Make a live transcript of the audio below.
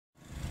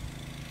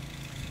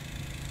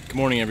Good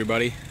morning,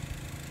 everybody.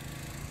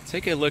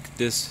 Take a look at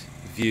this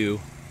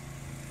view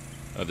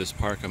of this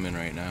park I'm in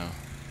right now.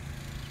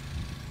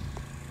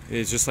 It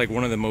is just like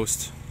one of the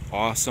most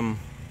awesome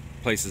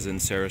places in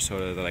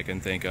Sarasota that I can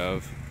think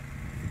of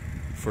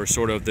for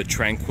sort of the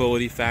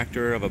tranquility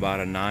factor of about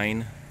a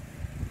 9.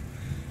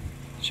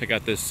 Check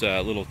out this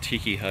little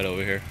tiki hut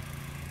over here.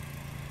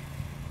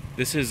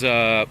 This is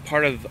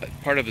part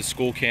of the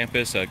school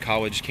campus, a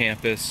college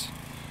campus,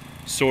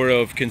 sort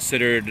of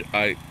considered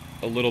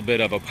a little bit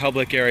of a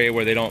public area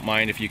where they don't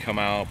mind if you come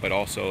out, but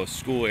also a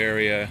school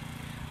area.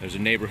 There's a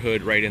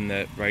neighborhood right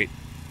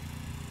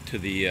to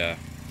the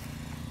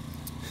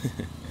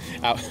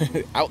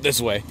out this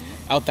way,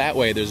 out that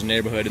way. There's a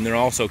neighborhood, and they're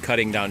also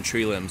cutting down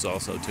tree limbs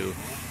also too.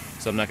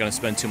 So I'm not going to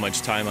spend too much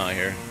time out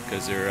here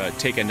because they're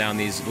taking down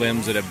these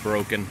limbs that have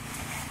broken.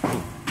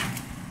 You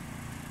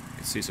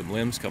can see some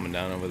limbs coming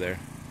down over there.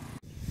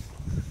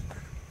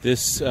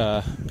 This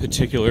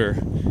particular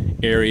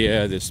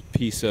area, this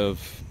piece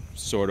of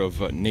sort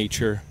of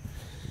nature,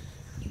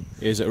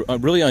 is a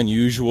really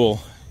unusual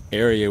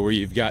area where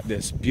you've got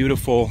this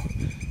beautiful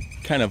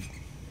kind of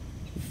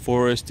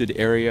forested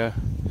area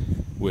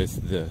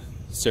with the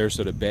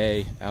Sarasota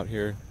Bay out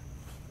here,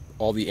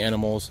 all the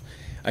animals.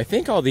 I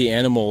think all the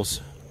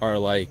animals are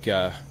like,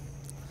 can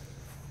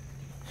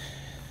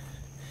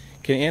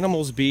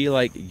animals be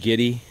like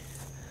giddy?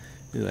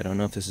 Ooh, I don't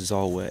know if this is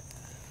all wet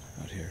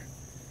out here.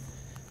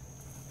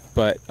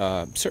 But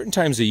certain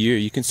times of year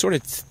you can sort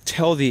of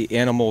tell the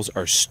animals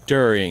are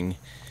stirring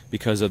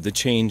because of the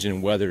change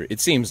in weather. It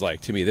seems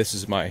like to me. This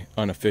is my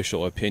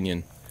unofficial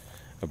opinion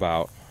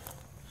about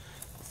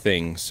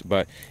things,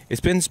 but it's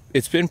been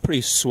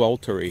pretty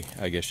sweltery,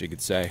 I guess you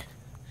could say,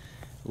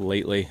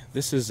 lately.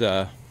 This is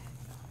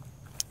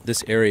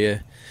this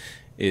area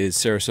is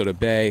Sarasota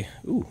Bay.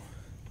 Ooh,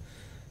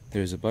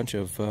 there's a bunch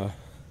of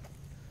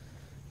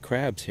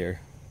crabs here,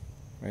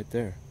 right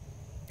there.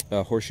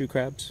 Horseshoe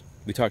crabs.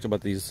 We talked about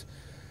these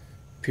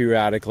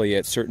periodically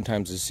at certain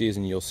times of the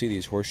season. You'll see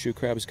these horseshoe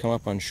crabs come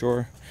up on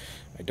shore.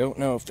 I don't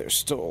know if they're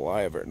still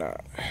alive or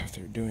not. If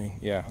they're doing,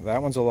 yeah,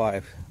 that one's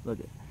alive. Look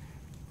at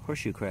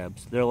horseshoe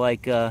crabs. They're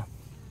like they're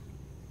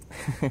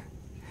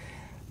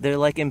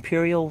like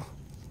imperial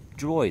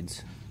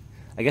droids.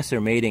 I guess they're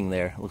mating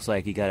there. Looks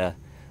like you got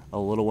a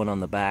little one on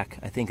the back.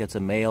 I think that's a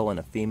male and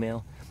a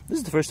female. This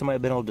is the first time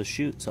I've been able to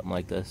shoot something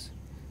like this.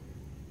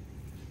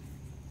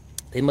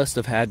 They must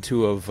have had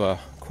to have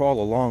crawled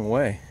a long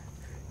way.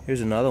 Here's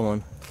another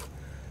one.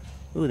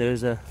 Ooh,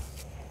 there's a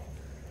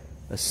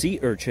sea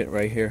urchin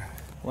right here.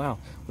 Wow,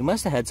 we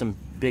must have had some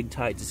big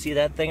tides. You see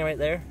that thing right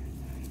there?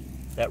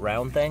 That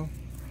round thing?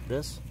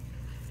 That's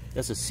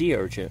a sea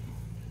urchin.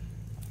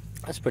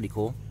 That's pretty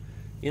cool.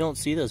 You don't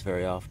see those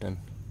very often.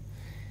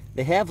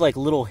 They have like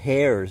little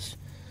hairs,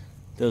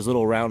 those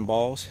little round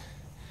balls.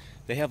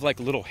 They have like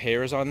little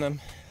hairs on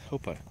them.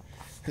 This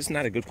is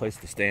not a good place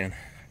to stand.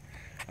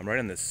 I'm right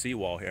on this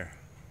seawall here.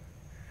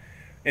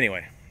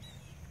 Anyway,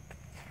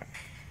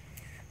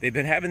 they've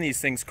been having these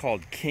things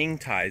called king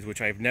tides,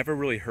 which I've never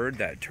really heard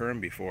that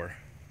term before.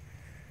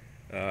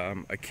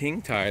 A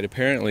king tide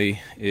apparently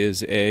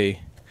is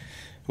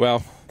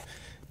well,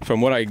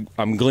 from what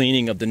I'm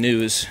gleaning of the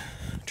news,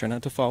 try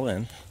not to fall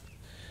in.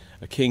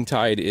 A king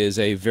tide is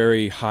a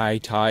very high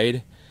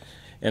tide,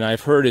 and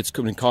I've heard it's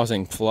been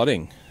causing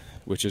flooding,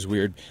 which is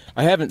weird.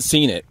 I haven't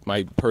seen it,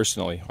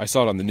 personally. I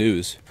saw it on the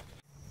news.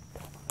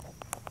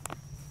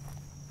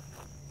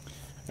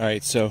 All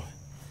right, so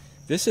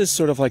this is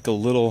sort of like a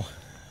little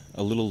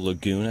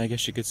lagoon, I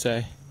guess you could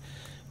say,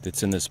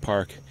 that's in this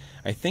park.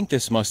 I think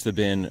this must have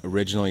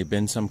originally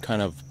been some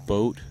kind of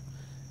boat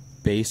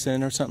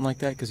basin or something like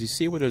that, because you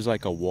see where there's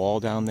like a wall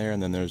down there,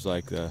 and then there's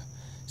like the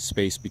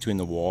space between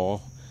the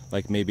wall.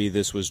 Like maybe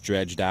this was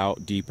dredged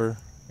out deeper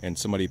and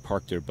somebody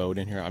parked their boat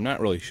in here. I'm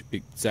not really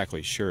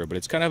exactly sure, but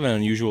it's kind of an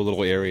unusual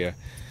little area.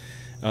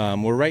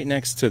 We're right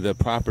next to the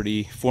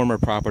former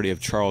property of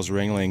Charles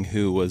Ringling,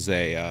 who was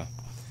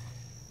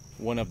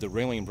one of the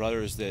Ringling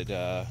Brothers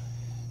that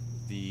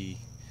the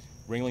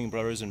Ringling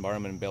Brothers and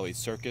Barnum and Bailey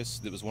Circus.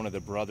 That was one of the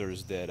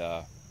brothers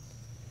that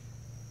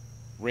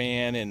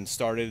ran and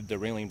started the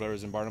Ringling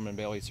Brothers and Barnum and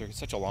Bailey Circus.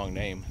 Such a long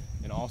name.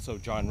 And also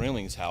John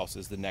Ringling's house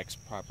is the next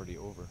property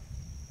over.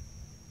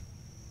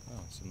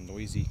 Oh,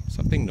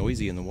 something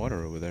noisy in the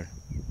water over there.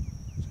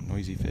 Some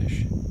noisy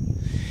fish.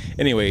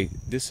 Anyway,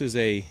 this is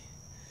a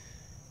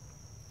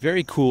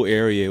very cool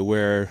area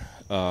where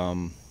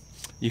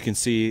you can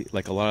see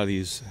like a lot of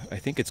these, I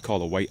think it's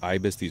called a white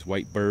ibis, these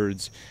white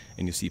birds,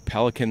 and you see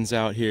pelicans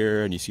out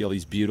here, and you see all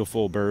these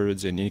beautiful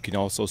birds, and you can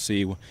also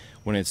see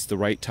when it's the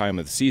right time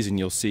of the season,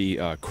 you'll see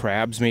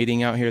crabs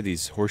mating out here,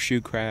 these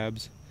horseshoe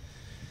crabs.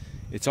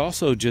 It's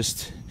also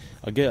just,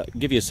 I'll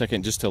give you a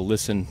second just to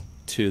listen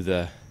to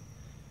the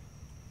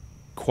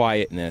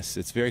quietness.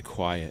 It's very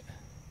quiet.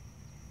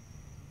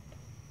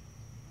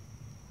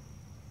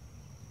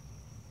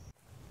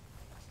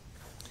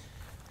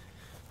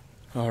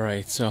 All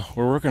right, so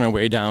we're working our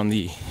way down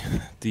the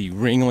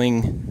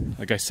Ringling,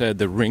 like I said,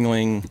 the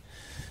Ringling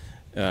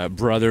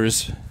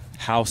Brothers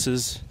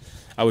houses.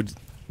 I would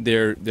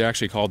they're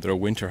actually called their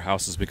winter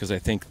houses because I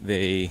think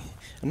I'm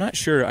not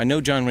sure. I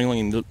know John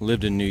Ringling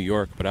lived in New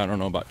York, but I don't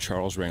know about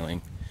Charles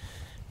Ringling.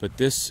 But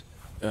this,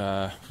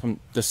 the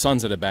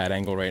sun's at a bad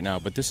angle right now,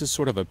 but this is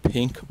sort of a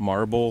pink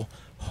marble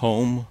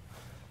home,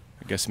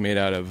 I guess made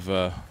out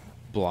of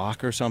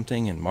block or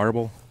something and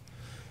marble.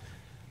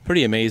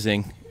 Pretty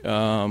amazing.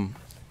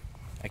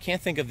 I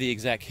can't think of the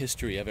exact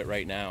history of it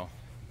right now,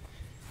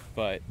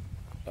 but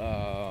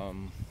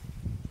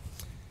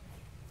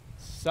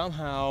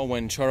somehow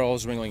when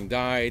Charles Ringling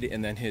died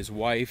and then his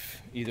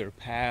wife either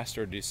passed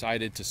or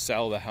decided to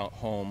sell the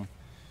home,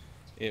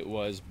 it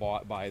was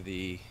bought by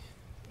the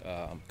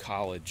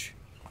college,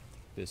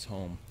 this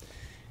home.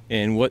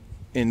 And what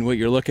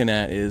you're looking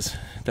at is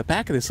the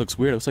back of this looks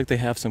weird. It looks like they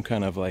have some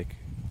kind of like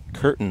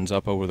curtains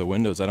up over the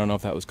windows. I don't know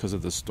if that was because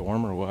of the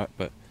storm or what,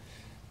 but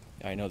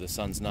I know the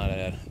sun's not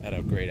at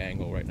a great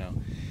angle right now.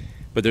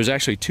 But there's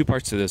actually two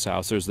parts to this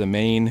house. There's the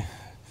main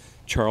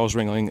Charles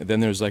Ringling,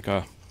 then there's like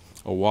a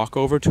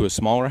walkover to a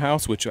smaller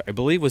house, which I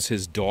believe was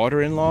his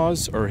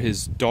daughter-in-law's or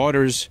his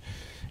daughter's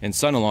and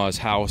son-in-law's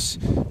house.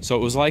 So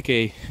it was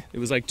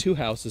like two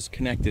houses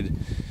connected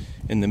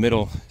in the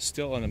middle.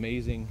 Still an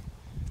amazing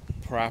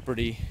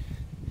property.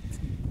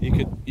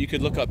 You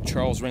could look up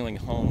Charles Ringling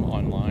home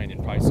online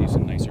and probably see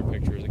some nicer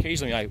pictures.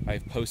 Occasionally I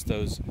post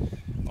those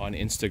on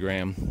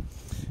Instagram.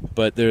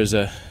 But there's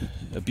a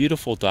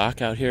beautiful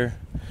dock out here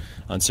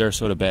on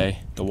Sarasota Bay.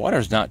 The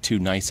water's not too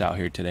nice out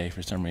here today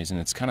for some reason.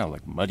 It's kind of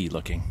like muddy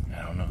looking.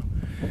 I don't know.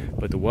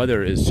 But the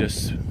weather is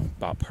just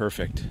about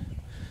perfect.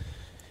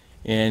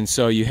 And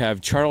so you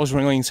have Charles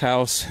Ringling's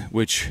house,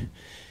 which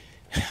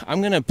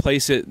I'm going to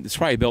place it, it's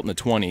probably built in the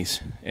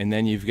 20s. And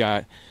then you've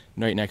got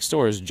right next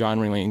door is John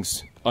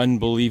Ringling's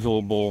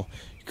unbelievable,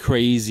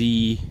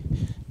 crazy,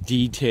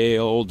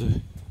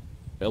 detailed,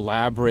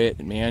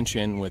 elaborate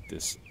mansion with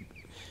this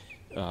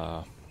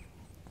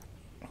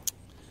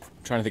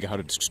trying to think of how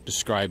to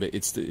describe it.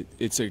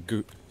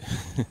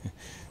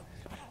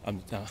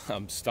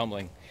 I'm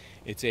stumbling.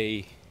 It's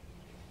a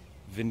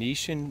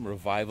Venetian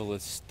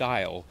revivalist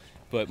style,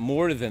 but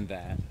more than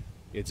that,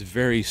 it's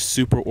very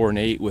super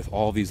ornate with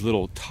all these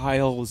little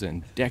tiles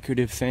and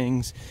decorative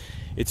things.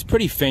 It's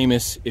pretty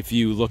famous. If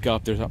you look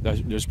up, there's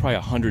probably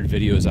 100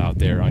 videos out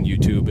there on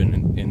YouTube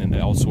and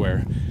elsewhere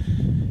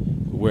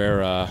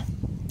where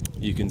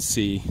you can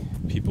see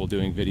people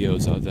doing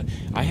videos of that.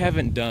 I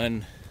haven't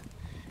done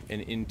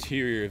an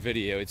interior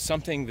video. It's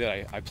something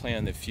that I plan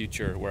in the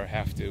future where I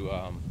have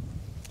to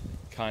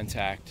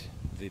contact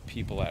the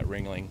people at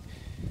Ringling.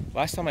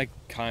 Last time I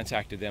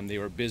contacted them, they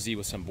were busy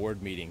with some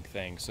board meeting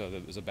thing, so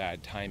it was a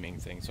bad timing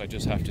thing. So I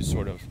just have to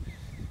sort of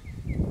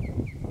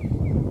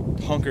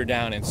hunker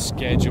down and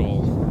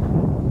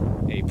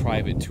schedule a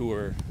private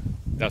tour.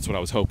 That's what I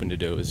was hoping to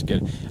do, is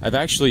I've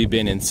actually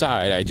been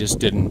inside. I just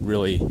didn't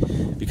really,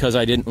 because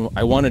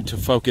I wanted to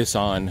focus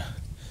on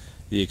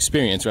the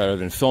experience rather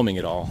than filming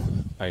it all.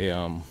 I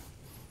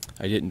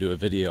didn't do a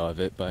video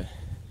of it, but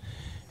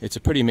it's a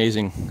pretty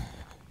amazing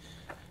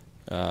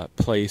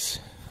place.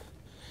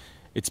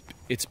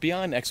 It's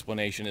beyond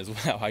explanation is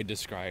how I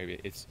describe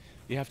it.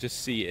 You have to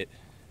see it.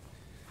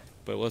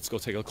 But let's go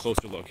take a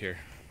closer look here.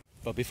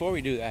 But before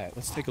we do that,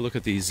 let's take a look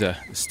at these the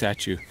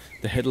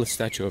headless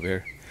statue over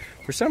here.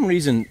 For some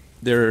reason,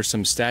 there are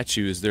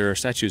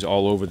statues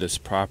all over this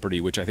property,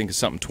 which I think is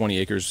something 20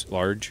 acres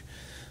large.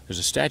 There's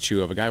a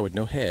statue of a guy with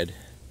no head.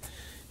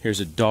 Here's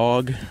a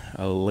dog,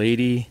 a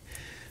lady.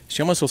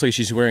 She almost looks like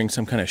she's wearing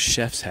some kind of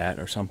chef's hat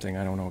or something.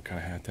 I don't know what kind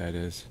of hat that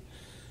is.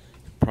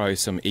 Probably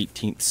some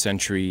 18th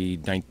century,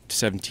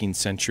 17th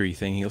century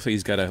thing. He looks like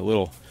he's got a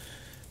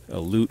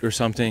lute or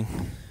something.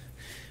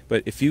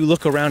 But if you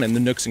look around in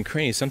the nooks and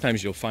crannies,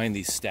 sometimes you'll find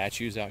these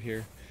statues out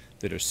here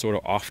that are sort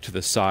of off to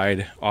the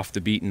side, off the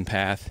beaten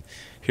path.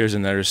 Here's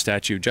another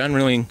statue. John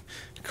Ringling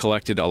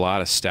collected a lot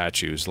of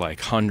statues,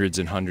 like hundreds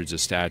and hundreds of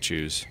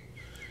statues.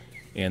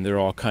 And they're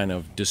all kind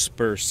of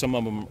dispersed. Some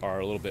of them are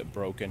a little bit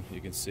broken,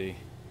 you can see.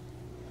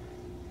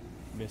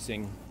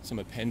 Missing some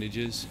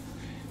appendages.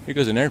 Here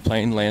goes an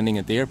airplane landing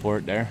at the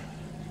airport there.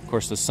 Of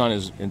course, the sun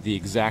is in the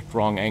exact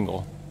wrong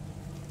angle.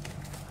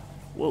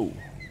 Whoa,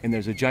 and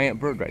there's a giant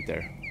bird right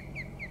there.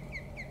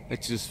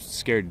 That just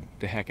scared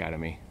the heck out of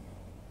me.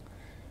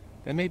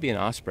 That may be an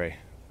osprey.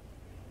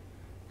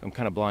 I'm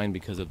kind of blind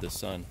because of the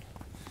sun.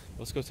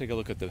 Let's go take a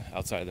look at the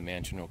outside of the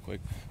mansion real quick.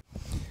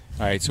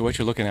 Alright, so what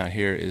you're looking at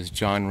here is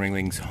John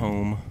Ringling's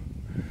home,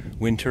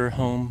 winter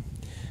home.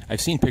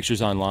 I've seen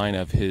pictures online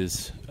of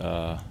his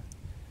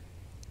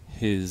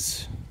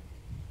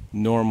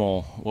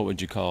normal, what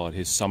would you call it,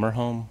 his summer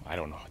home? I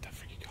don't know what the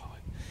frick you call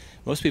it.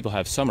 Most people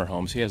have summer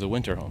homes. He has a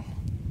winter home.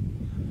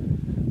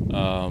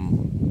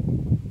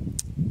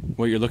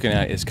 What you're looking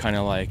at is kind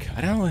of like,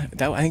 I don't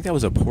know, I think that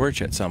was a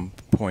porch at some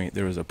point.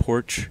 There was a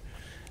porch,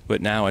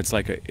 but now it's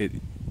like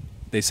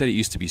they said it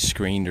used to be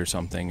screened or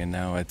something, and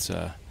now it's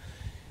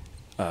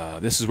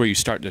this is where you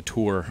start the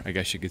tour, I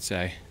guess you could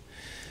say.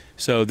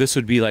 So this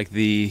would be like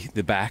the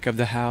back of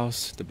the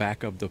house, the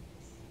back of the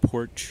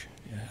porch.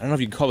 I don't know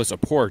if you can call this a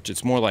porch.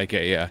 It's more like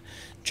a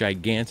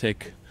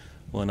gigantic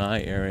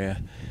lanai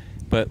area.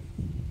 But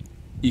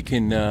you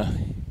can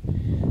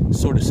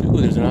sort of see.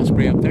 Ooh, there's an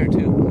osprey up there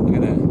too. Look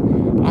at that.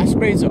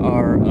 Ospreys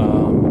are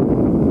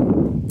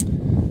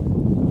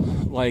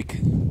like,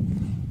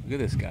 look at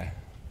this guy.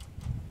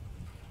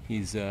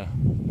 He's looks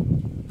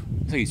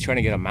like he's trying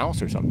to get a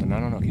mouse or something. I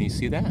don't know. Can you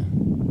see that?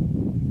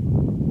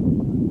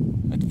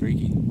 That's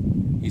freaky.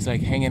 He's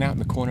like hanging out in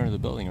the corner of the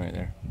building right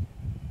there,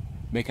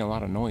 making a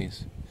lot of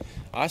noise.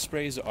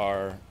 Ospreys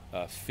are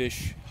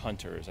fish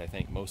hunters, I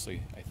think,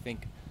 mostly.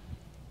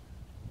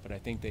 But I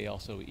think they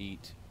also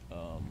eat.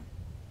 Oh,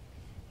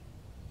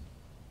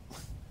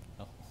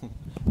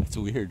 that's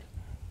weird.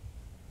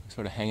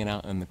 Sort of hanging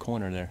out in the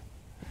corner there.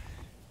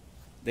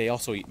 They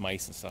also eat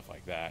mice and stuff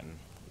like that, and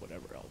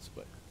whatever else.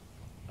 But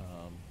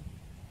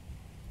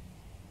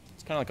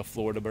it's kind of like a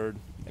Florida bird,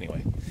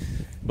 anyway.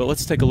 But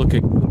let's take a look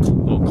at a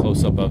little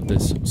close up of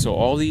this. So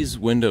all these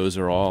windows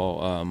are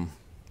all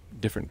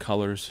different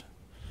colors.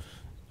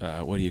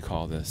 What do you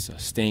call this?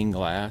 Stained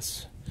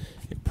glass,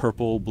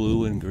 purple,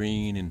 blue, and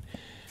green, and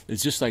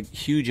it's just like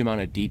huge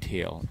amount of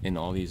detail in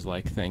all these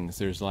like things.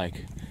 There's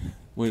like,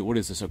 wait, what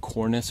is this? A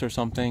cornice or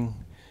something?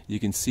 You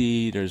can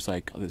see there's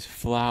like there's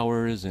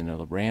flowers and a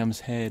ram's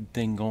head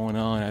thing going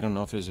on. I don't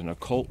know if there's an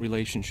occult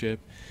relationship,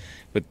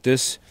 but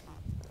this.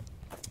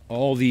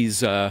 All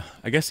these, I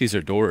guess these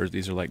are doors.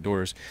 These are like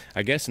doors.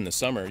 I guess in the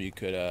summer you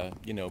could,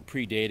 you know,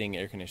 predating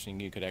air conditioning,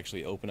 you could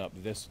actually open up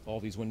all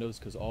these windows,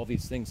 because all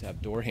these things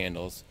have door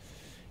handles.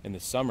 In the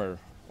summer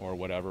or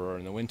whatever, or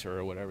in the winter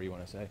or whatever you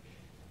want to say,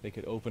 they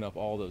could open up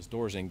all those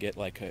doors and get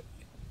like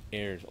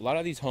air. A lot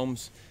of these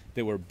homes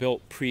that were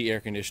built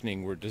pre-air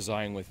conditioning were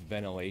designed with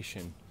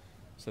ventilation.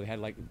 So they had,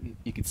 like,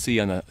 you could see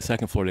on the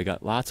second floor, they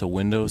got lots of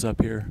windows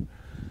up here.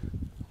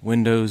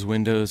 Windows,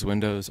 windows,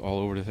 windows all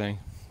over the thing.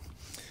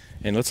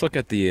 And let's look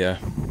at the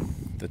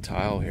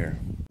tile here.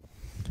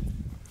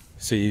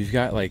 So you've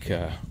got like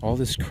all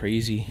this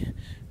crazy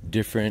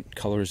different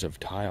colors of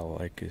tile.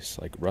 Like it's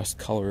like rust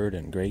colored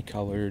and gray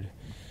colored,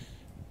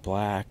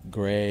 black,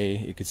 gray.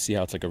 You could see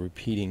how it's like a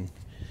repeating.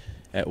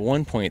 At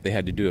one point they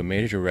had to do a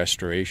major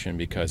restoration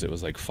because it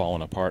was like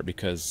falling apart,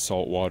 because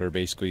salt water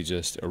basically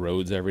just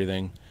erodes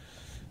everything.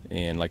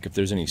 And like if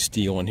there's any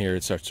steel in here,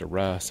 it starts to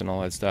rust and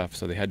all that stuff.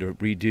 So they had to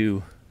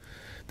redo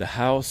the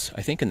house,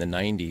 I think in the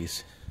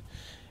 90s.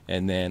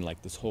 And then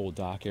like this whole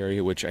dock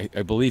area, which I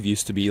believe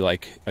used to be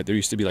like, there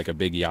used to be like a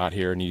big yacht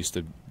here, and he used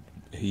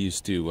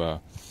to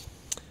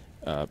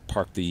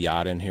park the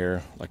yacht in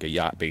here, like a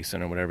yacht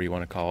basin or whatever you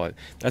want to call it.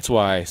 That's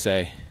why I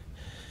say,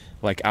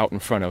 like out in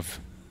front of,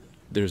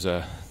 there's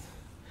a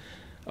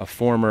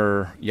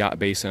former yacht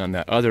basin on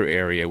that other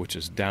area, which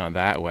is down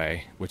that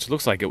way, which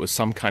looks like it was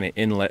some kind of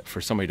inlet for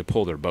somebody to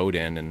pull their boat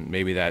in, and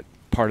maybe that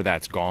part of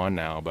that's gone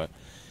now. But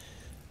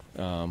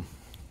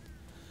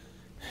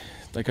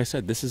like I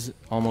said, this is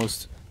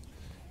almost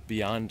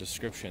beyond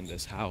description,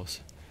 this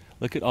house.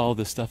 Look at all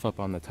this stuff up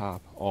on the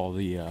top. All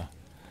the, I'm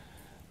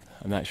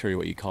not sure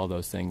what you call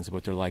those things,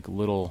 but they're like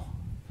little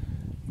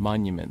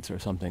monuments or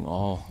something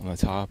all on the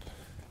top.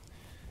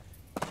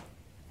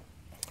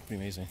 Pretty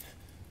amazing.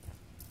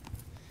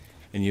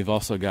 And you've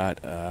also got,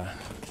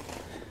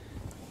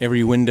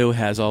 every window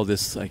has all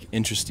this like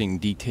interesting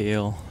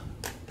detail.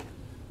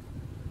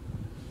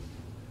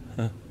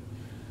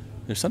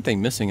 There's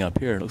something missing up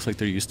here. It looks like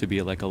there used to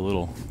be like a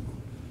little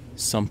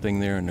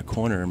something there in the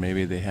corner.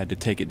 Maybe they had to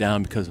take it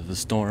down because of the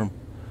storm.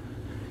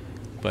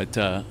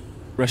 But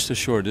rest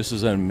assured, this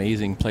is an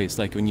amazing place.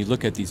 Like when you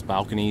look at these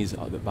balconies,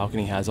 the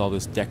balcony has all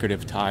this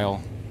decorative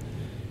tile.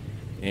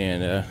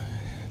 And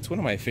it's one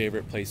of my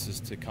favorite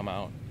places to come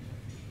out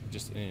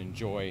just and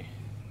enjoy.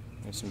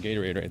 There's some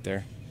Gatorade right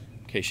there.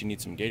 In case you need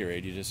some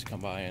Gatorade, you just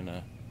come by and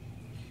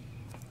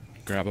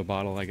grab a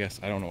bottle, I guess.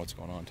 I don't know what's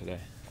going on today.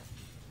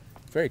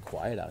 Very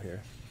quiet out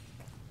here.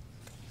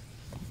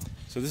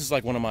 So this is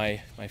like one of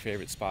my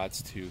favorite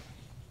spots to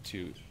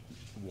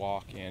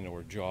walk in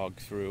or jog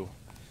through.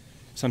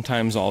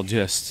 Sometimes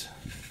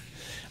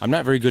I'm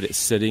not very good at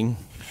sitting.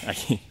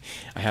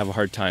 I have a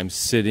hard time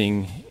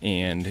sitting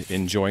and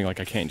enjoying, like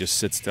I can't just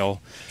sit still.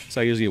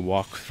 So I usually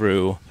walk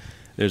through.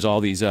 There's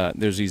all these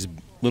there's these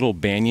little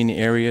banyan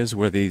areas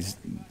where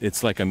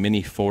it's like a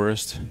mini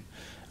forest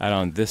out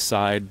on this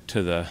side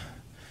to the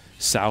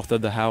south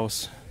of the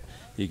house.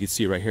 You can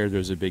see right here,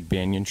 there's a big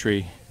banyan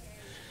tree.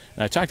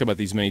 And I talked about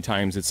these many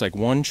times. It's like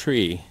one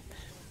tree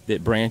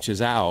that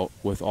branches out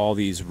with all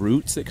these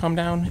roots that come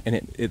down,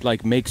 and it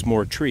like makes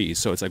more trees.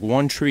 So it's like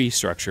one tree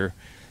structure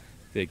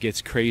that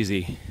gets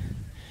crazy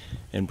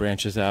and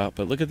branches out.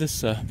 But look at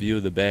this view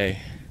of the bay.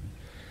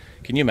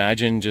 Can you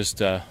imagine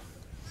just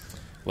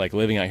like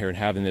living out here and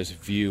having this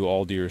view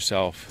all to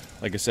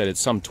yourself? Like I said, it's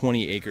some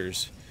 20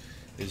 acres.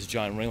 This is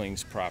John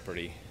Ringlings'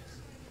 property.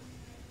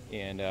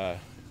 And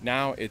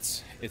now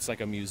it's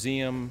like a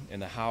museum, and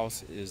the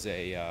house is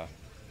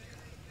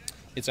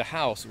it's a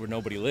house where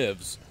nobody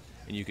lives,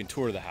 and you can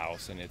tour the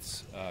house. And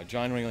it's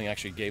John Ringling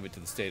actually gave it to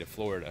the state of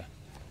Florida,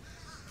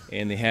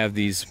 and they have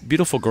these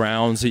beautiful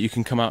grounds that you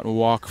can come out and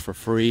walk for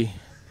free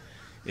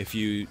if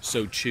you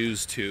so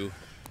choose to.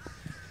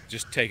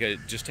 Just take a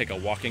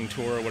walking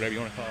tour or whatever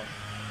you want to call it.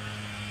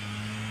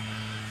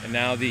 and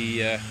now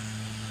the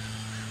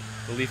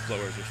leaf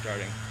blowers are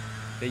starting.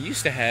 They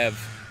used to have,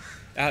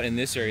 out in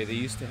this area,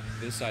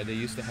 this side, they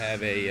used to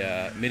have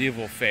a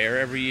medieval fair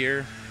every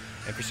year,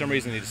 and for some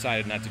reason they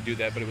decided not to do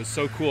that, but it was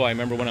so cool. I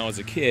remember when I was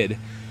a kid,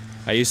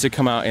 I used to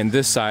come out in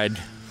this side,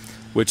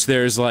 which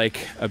there's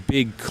like a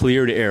big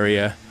cleared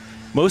area.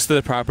 Most of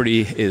the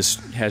property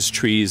has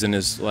trees and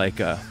is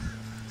like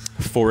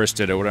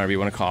forested or whatever you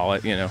want to call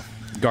it, you know,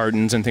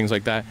 gardens and things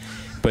like that.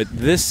 But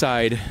this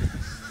side,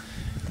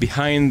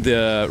 behind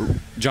the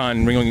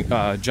John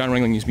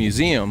Ringlings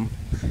Museum,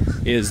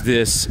 is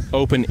this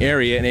open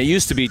area, and it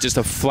used to be just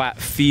a flat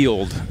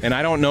field. And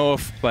I don't know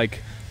if,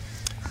 like,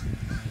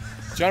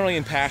 John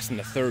Ringling passed in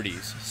the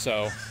 30s,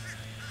 so,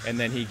 and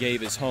then he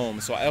gave his home.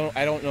 So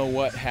I don't know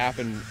what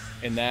happened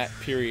in that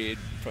period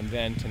from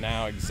then to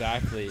now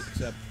exactly,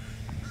 except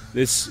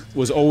this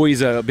was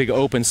always a big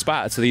open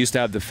spot. So they used to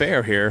have the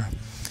fair here,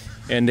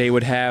 and they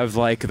would have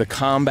like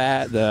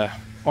the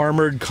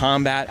armored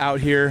combat out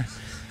here.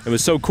 It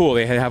was so cool.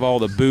 They have all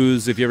the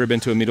booths. If you've ever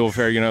been to a medieval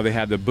fair, you know they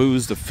have the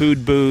booths, the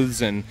food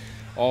booths, and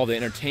all the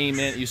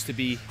entertainment used to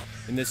be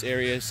in this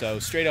area. So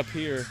straight up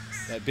here,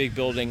 that big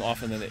building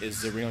often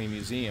is the Ringling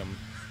Museum,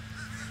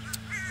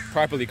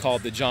 properly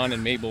called the John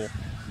and Mabel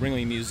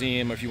Ringling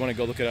Museum. Or if you want to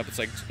go look it up, it's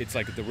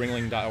like the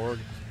ringling.org.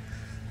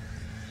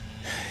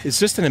 It's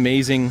just an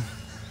amazing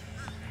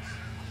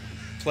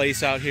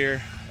place out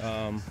here.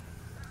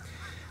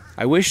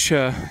 I wish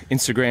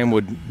Instagram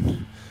would,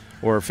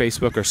 or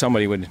Facebook or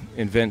somebody would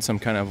invent some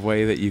kind of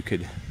way that you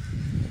could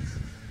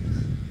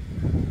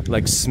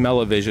like smell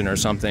a vision or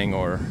something,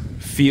 or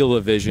feel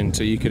a vision,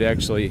 so you could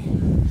actually,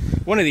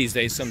 one of these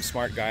days some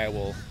smart guy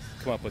will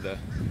come up with a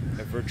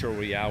virtual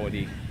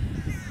reality.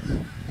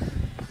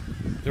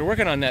 They're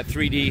working on that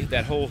 3D,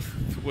 that whole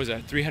was a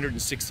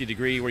 360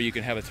 degree, where you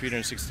can have a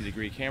 360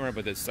 degree camera,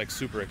 but it's like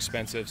super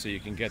expensive, so you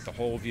can get the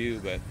whole view.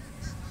 But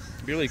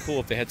it'd be really cool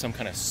if they had some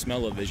kind of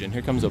smell-o-vision.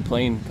 Here comes a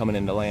plane coming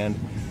into land.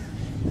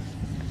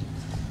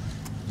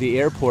 The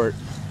airport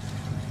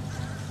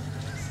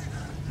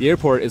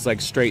is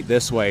like straight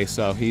this way,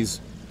 so he's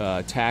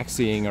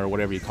taxiing, or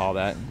whatever you call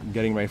that,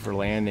 getting ready for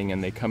landing,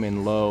 and they come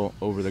in low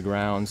over the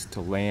grounds to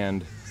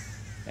land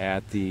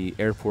at the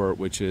airport,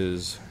 which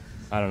is,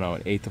 I don't know,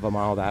 1/8 of a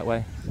mile that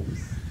way.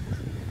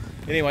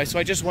 Anyway, so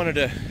I just wanted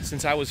to,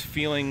 since I was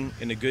feeling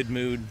in a good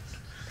mood,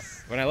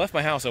 when I left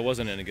my house I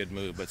wasn't in a good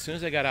mood, but as soon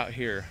as I got out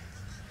here,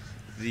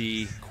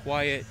 the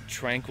quiet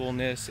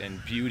tranquilness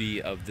and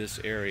beauty of this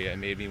area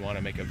made me want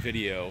to make a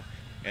video,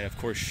 and of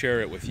course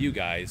share it with you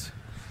guys,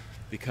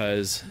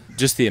 because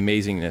just the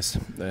amazingness.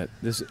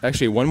 This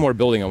actually, one more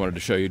building I wanted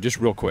to show you just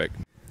real quick.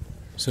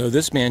 So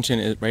this mansion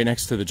is right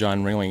next to the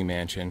John Ringling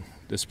mansion.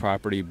 This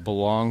property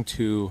belonged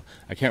to,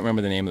 I can't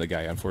remember the name of the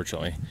guy,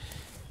 unfortunately.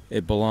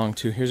 It belonged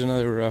to, here's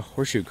another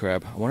horseshoe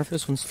crab. I wonder if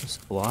this one's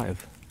still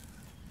alive.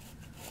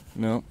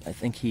 No, I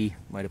think he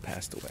might have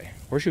passed away.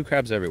 Horseshoe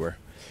crabs everywhere.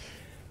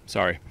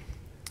 Sorry.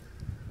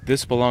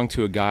 This belonged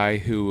to a guy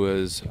who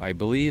was, I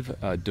believe,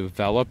 a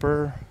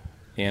developer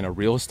and a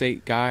real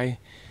estate guy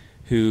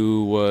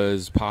who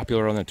was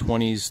popular in the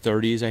 20s,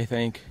 30s, I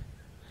think.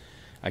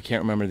 I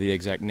can't remember the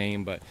exact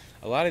name, but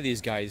a lot of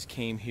these guys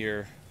came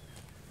here.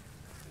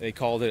 They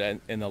called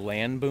it in the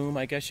land boom,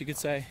 I guess you could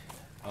say.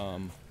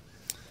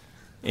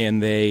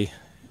 And they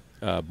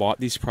bought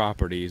these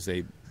properties.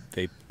 They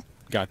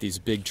got these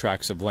big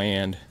tracts of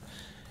land,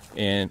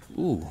 and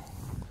ooh,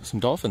 some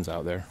dolphins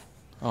out there.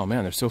 Oh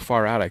man, they're so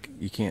far out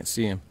you can't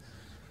see them.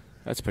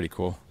 That's pretty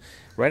cool.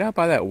 Right out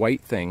by that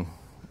white thing,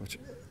 which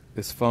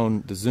this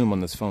phone, the zoom on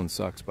this phone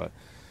sucks, but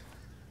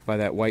by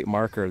that white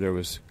marker there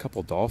was a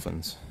couple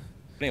dolphins.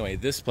 Anyway,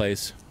 this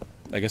place,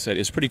 like I said,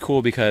 is pretty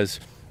cool because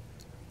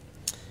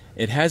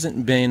it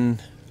hasn't been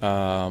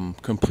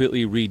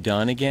completely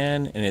redone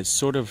again, and it's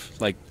sort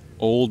of like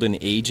old and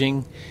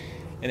aging,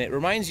 and it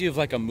reminds you of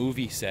like a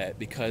movie set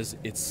because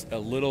it's a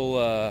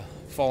little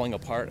falling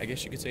apart, I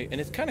guess you could say.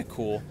 And it's kind of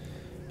cool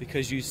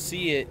because you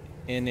see it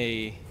in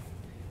a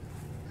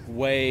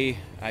way,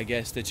 I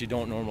guess, that you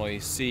don't normally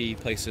see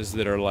places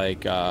that are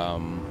like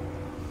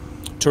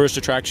tourist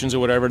attractions or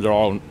whatever. They're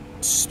all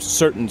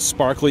certain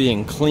sparkly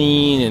and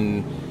clean,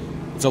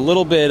 and it's a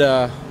little bit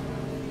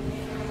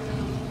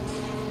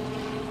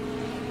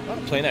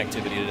plane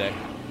activity today.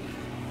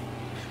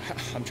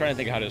 I'm trying to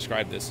think of how to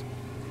describe this.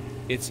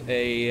 It's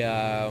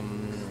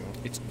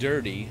it's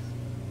dirty,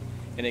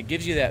 and it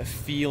gives you that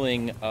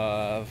feeling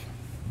of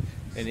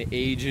an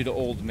aged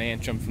old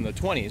mansion from the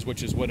 20s,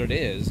 which is what it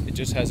is. It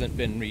just hasn't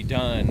been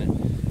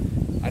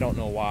redone. I don't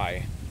know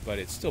why, but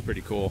it's still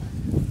pretty cool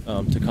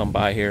to come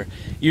by here.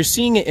 You're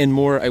seeing it in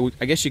more,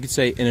 I guess you could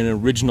say, in an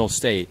original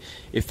state.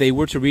 If they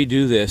were to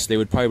redo this, they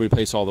would probably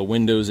replace all the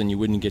windows, and you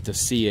wouldn't get to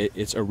see it.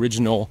 Its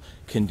original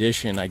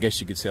condition, I guess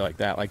you could say, like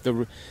that.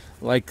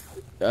 Like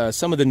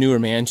some of the newer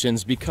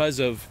mansions, because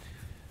of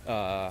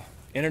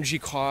energy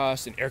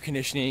costs and air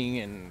conditioning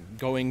and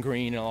going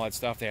green and all that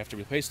stuff, they have to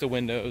replace the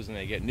windows, and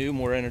they get new,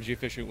 more energy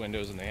efficient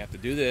windows, and they have to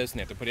do this, and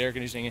they have to put air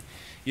conditioning in.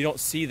 You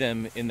don't see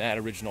them in that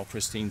original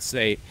pristine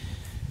state.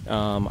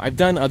 I've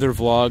done other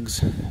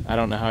vlogs. I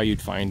don't know how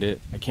you'd find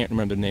it. I can't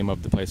remember the name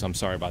of the place. I'm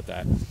sorry about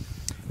that.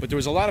 But there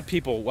was a lot of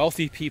people,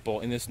 wealthy people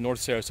in this North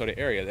Sarasota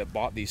area that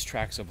bought these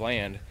tracts of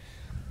land.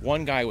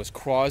 One guy was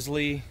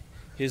Crosley.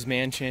 His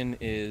mansion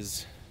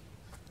is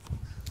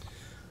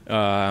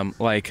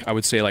like, I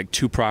would say like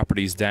 2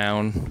 properties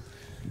down.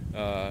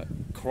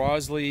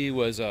 Crosley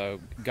was a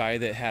guy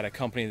that had a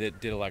company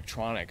that did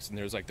electronics, and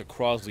there was like the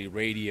Crosley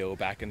radio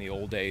back in the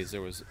old days.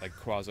 There was like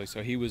Crosley,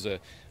 so he was a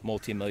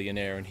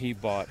multimillionaire, and he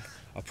bought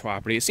a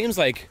property. It seems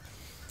like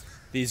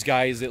these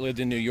guys that lived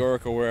in New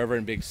York or wherever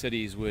in big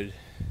cities would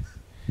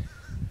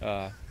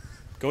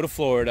go to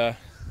Florida,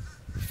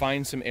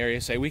 find some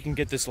area, say we can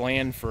get this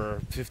land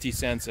for 50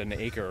 cents an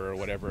acre or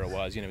whatever it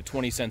was,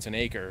 20 cents an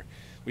acre.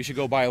 We should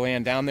go buy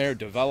land down there,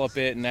 develop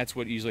it, and that's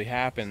what usually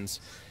happens.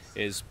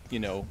 Is,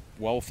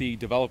 wealthy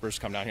developers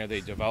come down here,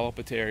 they develop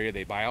an area,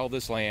 they buy all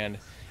this land,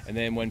 and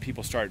then when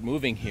people start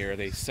moving here,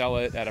 they sell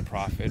it at a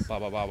profit, blah,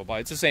 blah, blah, blah, blah.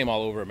 It's the same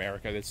all over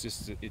America. It's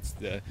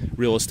the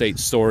real estate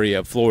story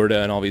of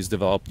Florida and all these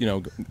developed,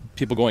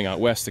 people going out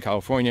west to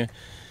California.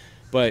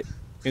 But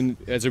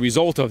as a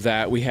result of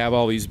that, we have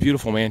all these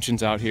beautiful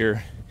mansions out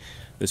here,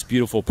 this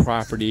beautiful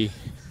property,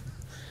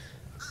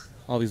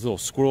 all these little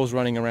squirrels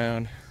running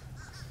around.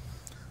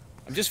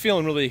 I'm just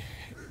feeling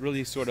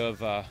really sort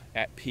of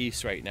at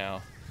peace right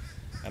now,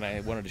 and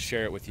I wanted to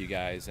share it with you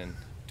guys and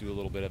do a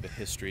little bit of a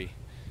history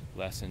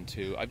lesson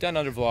too. I've done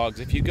other vlogs.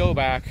 If you go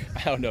back,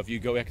 I don't know, if you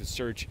go back and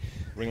search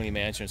Ringling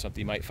Mansion or something,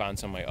 you might find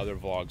some of my other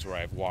vlogs where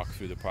I've walked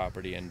through the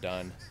property and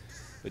done.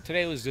 But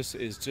today is just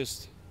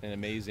an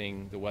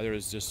amazing, the weather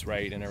is just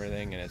right and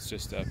everything, and it's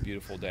just a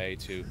beautiful day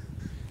to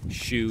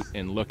shoot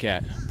and look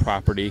at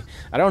property.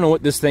 I don't know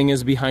what this thing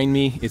is behind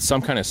me. It's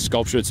some kind of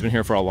sculpture that's been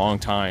here for a long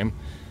time.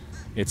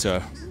 It's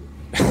a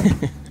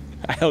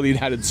I don't know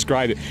how to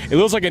describe it. It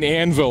looks like an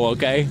anvil,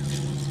 okay?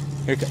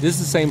 This is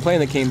the same plane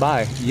that came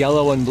by.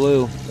 Yellow and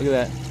blue. Look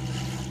at that.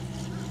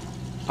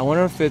 I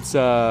wonder if it's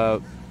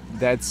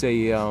that's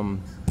a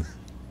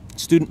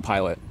student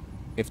pilot,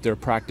 if they're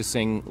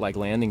practicing like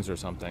landings or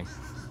something.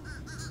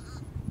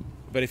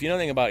 But if you know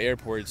anything about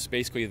airports,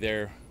 basically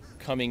they're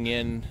coming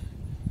in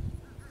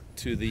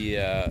to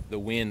the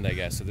wind, I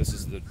guess. So this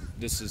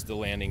is the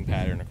landing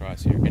pattern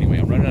across here. Anyway,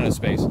 I'm running out of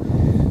space.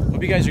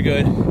 Hope you guys are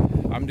good.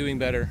 I'm doing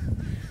better.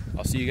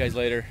 I'll see you guys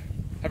later.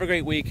 Have a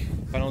great week.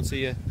 If I don't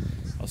see you,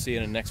 I'll see you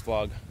in the next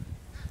vlog.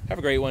 Have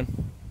a great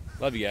one.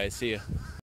 Love you guys. See ya.